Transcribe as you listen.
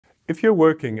If you're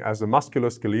working as a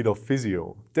musculoskeletal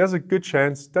physio, there's a good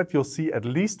chance that you'll see at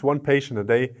least one patient a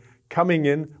day coming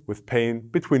in with pain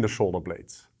between the shoulder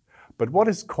blades. But what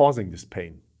is causing this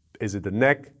pain? Is it the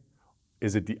neck?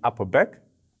 Is it the upper back?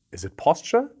 Is it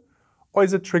posture? Or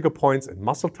is it trigger points and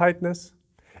muscle tightness?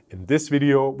 In this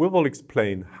video, we will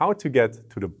explain how to get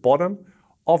to the bottom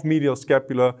of medial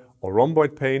scapular or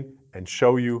rhomboid pain and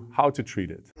show you how to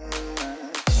treat it.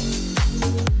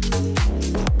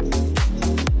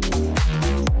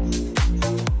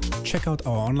 Check out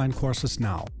our online courses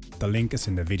now. The link is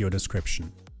in the video description.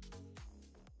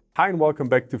 Hi and welcome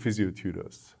back to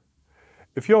Physiotutors.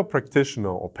 If you're a practitioner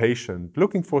or patient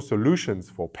looking for solutions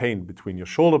for pain between your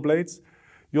shoulder blades,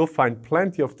 you'll find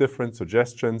plenty of different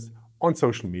suggestions on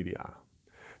social media.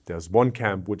 There's one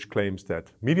camp which claims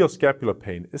that medial scapular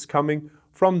pain is coming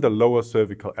from the lower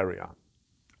cervical area.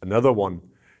 Another one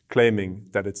claiming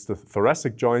that it's the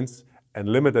thoracic joints and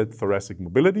limited thoracic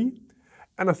mobility.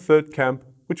 And a third camp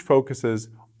which focuses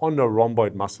on the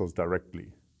rhomboid muscles directly.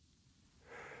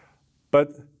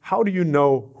 But how do you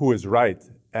know who is right,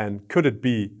 and could it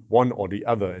be one or the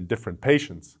other in different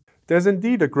patients? There's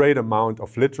indeed a great amount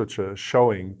of literature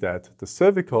showing that the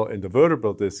cervical and the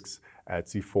vertebral discs at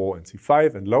C4 and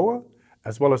C5 and lower,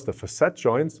 as well as the facet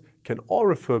joints, can all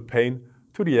refer pain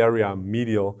to the area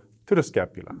medial to the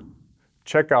scapula.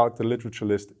 Check out the literature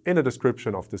list in the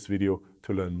description of this video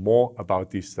to learn more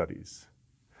about these studies.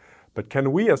 But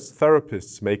can we as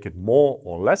therapists make it more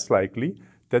or less likely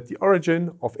that the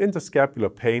origin of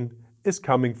interscapular pain is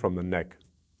coming from the neck?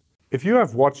 If you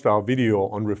have watched our video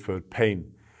on referred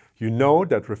pain, you know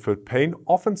that referred pain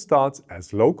often starts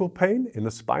as local pain in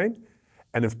the spine,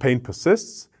 and if pain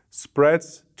persists,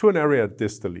 spreads to an area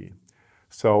distally.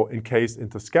 So in case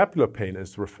interscapular pain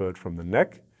is referred from the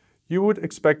neck, you would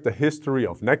expect a history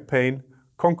of neck pain,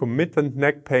 concomitant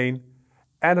neck pain,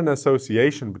 and an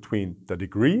association between the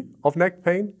degree of neck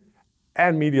pain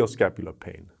and medial scapular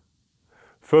pain.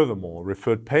 Furthermore,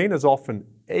 referred pain is often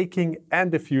aching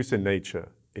and diffuse in nature,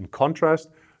 in contrast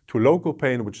to local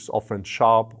pain, which is often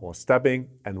sharp or stabbing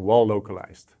and well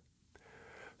localized.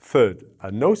 Third, a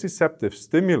nociceptive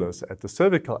stimulus at the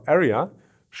cervical area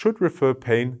should refer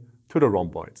pain to the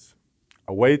rhomboids.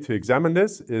 A way to examine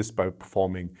this is by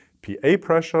performing PA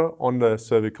pressure on the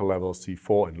cervical level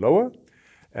C4 and lower.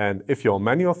 And if you're a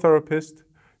manual therapist,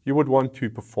 you would want to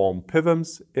perform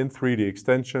PIVMs in 3D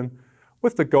extension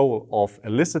with the goal of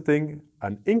eliciting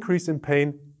an increase in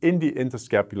pain in the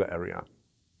interscapular area.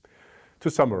 To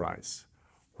summarize,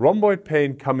 rhomboid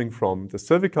pain coming from the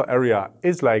cervical area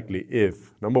is likely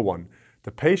if, number one,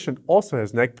 the patient also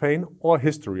has neck pain or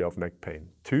history of neck pain.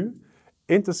 2,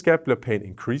 interscapular pain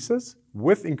increases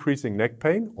with increasing neck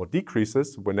pain or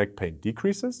decreases when neck pain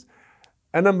decreases.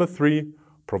 And number 3,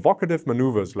 provocative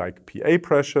maneuvers like PA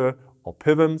pressure or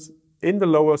PIVMs in the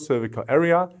lower cervical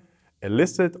area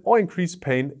elicit or increase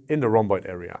pain in the rhomboid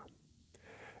area.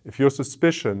 If your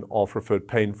suspicion of referred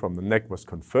pain from the neck was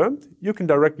confirmed, you can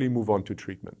directly move on to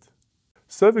treatment.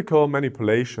 Cervical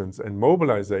manipulations and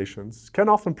mobilizations can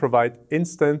often provide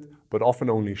instant but often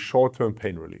only short-term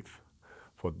pain relief.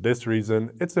 For this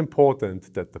reason, it's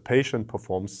important that the patient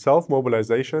performs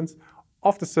self-mobilizations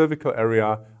of the cervical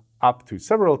area up to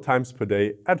several times per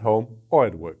day at home or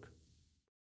at work.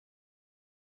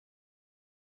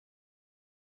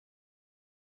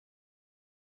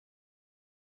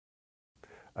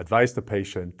 Advise the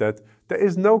patient that there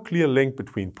is no clear link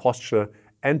between posture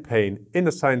and pain in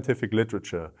the scientific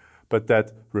literature, but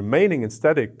that remaining in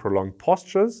static prolonged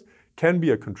postures can be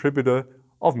a contributor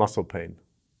of muscle pain.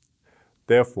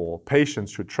 Therefore,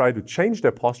 patients should try to change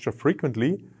their posture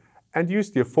frequently and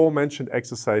use the aforementioned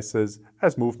exercises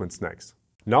as movement snacks.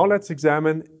 Now let's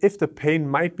examine if the pain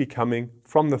might be coming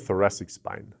from the thoracic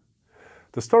spine.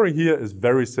 The story here is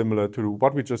very similar to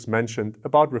what we just mentioned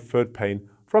about referred pain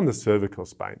from the cervical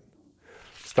spine.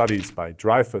 Studies by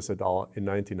Dreyfus et al. In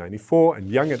 1994 and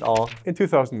Young et al. In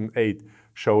 2008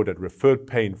 show that referred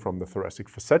pain from the thoracic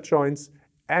facet joints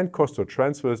and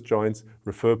costotransverse joints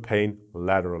refer pain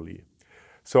laterally.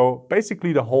 So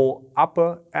basically the whole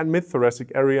upper and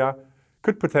mid-thoracic area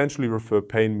could potentially refer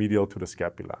pain medial to the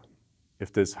scapula.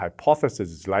 If this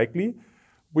hypothesis is likely,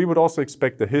 we would also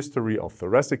expect a history of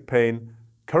thoracic pain,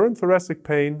 current thoracic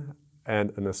pain,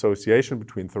 and an association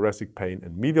between thoracic pain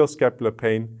and medial scapular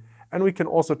pain, and we can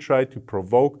also try to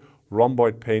provoke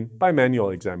rhomboid pain by manual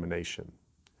examination.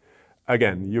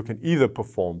 Again, you can either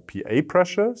perform PA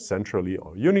pressure centrally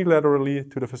or unilaterally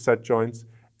to the facet joints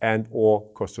and or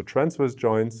costotransverse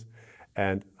joints,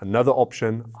 and another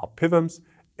option are PIVMs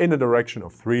in the direction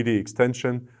of 3D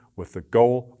extension with the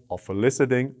goal of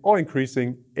eliciting or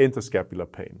increasing interscapular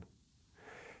pain.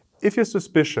 If your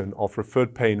suspicion of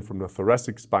referred pain from the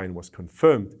thoracic spine was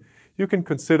confirmed, you can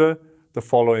consider the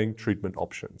following treatment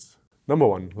options. Number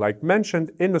 1, like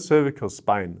mentioned in the cervical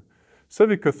spine,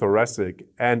 cervicothoracic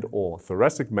and/or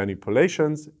thoracic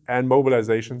manipulations and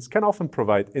mobilizations can often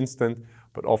provide instant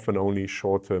but often only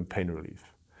short-term pain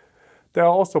relief. There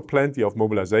are also plenty of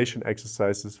mobilization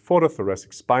exercises for the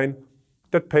thoracic spine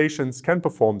that patients can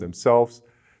perform themselves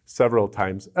several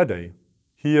times a day.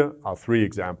 Here are 3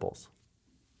 examples.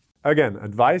 Again,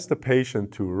 advise the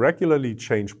patient to regularly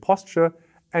change posture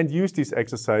and use these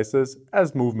exercises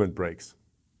as movement breaks.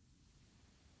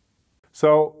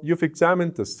 So you've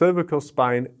examined the cervical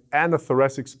spine and the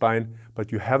thoracic spine,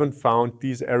 but you haven't found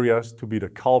these areas to be the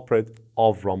culprit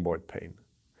of rhomboid pain.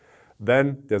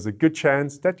 Then there's a good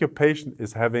chance that your patient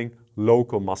is having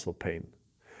local muscle pain.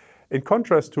 In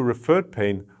contrast to referred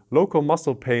pain, local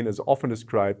muscle pain is often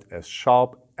described as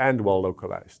sharp and well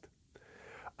localized.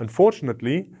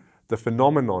 Unfortunately, the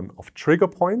phenomenon of trigger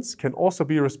points can also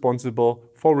be responsible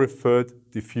for referred,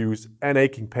 diffuse and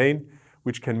aching pain,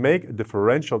 which can make a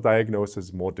differential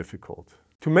diagnosis more difficult.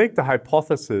 To make the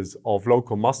hypothesis of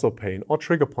local muscle pain or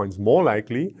trigger points more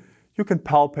likely, you can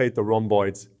palpate the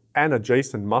rhomboids and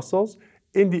adjacent muscles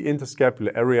in the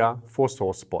interscapular area for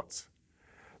sore spots.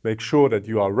 Make sure that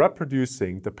you are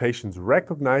reproducing the patient's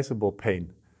recognizable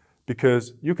pain,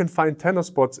 because you can find tender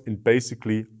spots in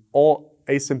basically all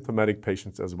asymptomatic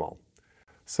patients as well.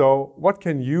 So what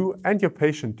can you and your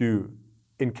patient do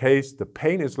in case the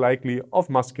pain is likely of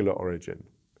muscular origin?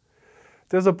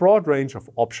 There's a broad range of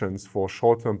options for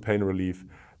short-term pain relief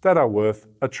that are worth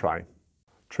a try.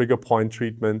 Trigger point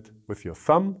treatment with your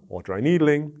thumb or dry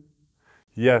needling.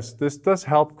 Yes, this does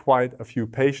help quite a few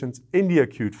patients in the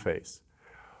acute phase.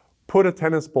 Put a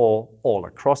tennis ball or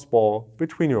lacrosse ball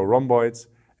between your rhomboids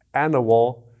and a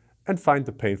wall and find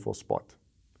the painful spot.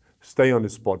 Stay on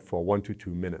this spot for 1 to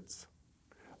 2 minutes.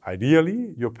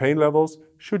 Ideally, your pain levels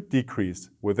should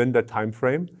decrease within that time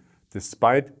frame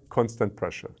despite constant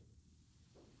pressure.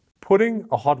 Putting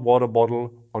a hot water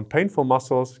bottle on painful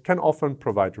muscles can often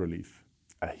provide relief.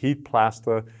 A heat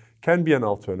plaster can be an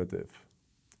alternative.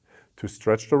 To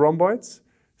stretch the rhomboids,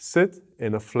 sit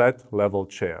in a flat, level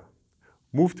chair.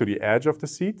 Move to the edge of the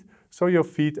seat so your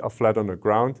feet are flat on the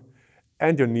ground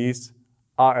and your knees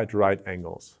are at right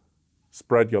angles.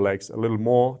 Spread your legs a little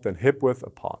more than hip width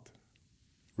apart.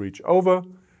 Reach over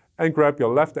and grab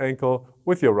your left ankle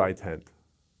with your right hand.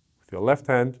 With your left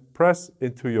hand, press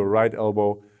into your right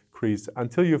elbow crease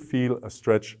until you feel a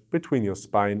stretch between your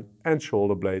spine and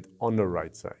shoulder blade on the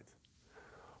right side.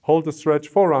 Hold the stretch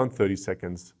for around 30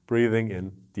 seconds, breathing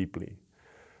in deeply.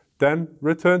 Then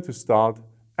return to start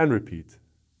and repeat.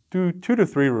 Do 2 to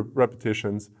 3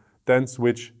 repetitions, then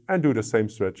switch and do the same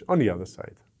stretch on the other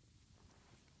side.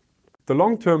 The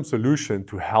long-term solution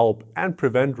to help and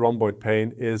prevent rhomboid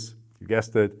pain is, you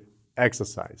guessed it,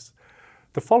 exercise.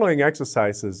 The following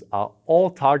exercises are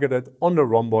all targeted on the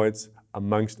rhomboids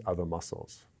amongst other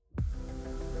muscles.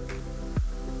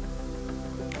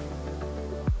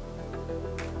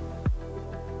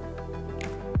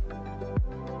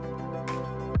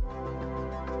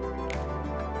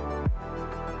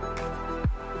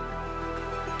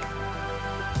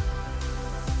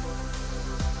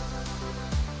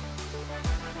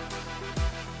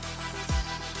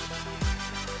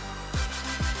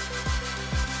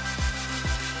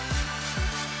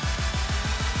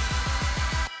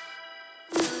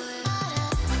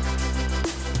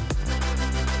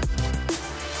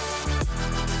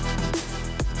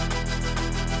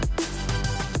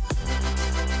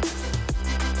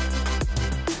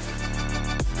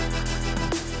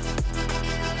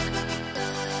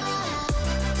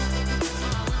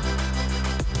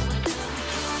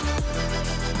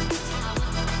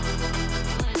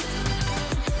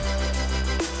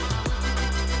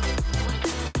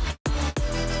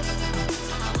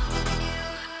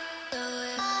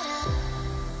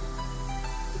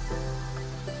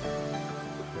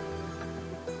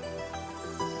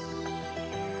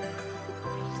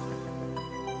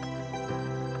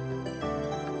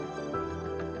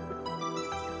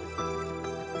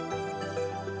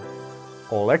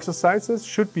 All exercises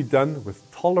should be done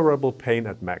with tolerable pain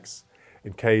at max.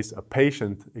 In case a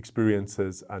patient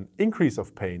experiences an increase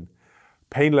of pain,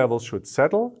 pain levels should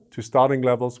settle to starting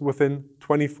levels within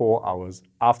 24 hours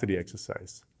after the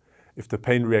exercise. If the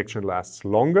pain reaction lasts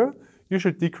longer, you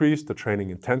should decrease the training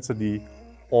intensity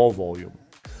or volume.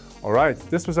 Alright,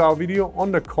 this was our video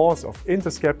on the cause of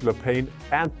interscapular pain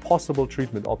and possible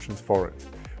treatment options for it.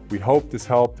 We hope this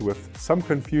helped with some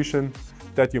confusion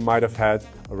that you might have had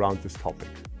around this topic.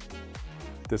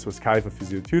 This was Kai for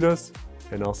Physiotutors,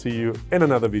 and I'll see you in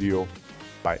another video.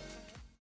 Bye.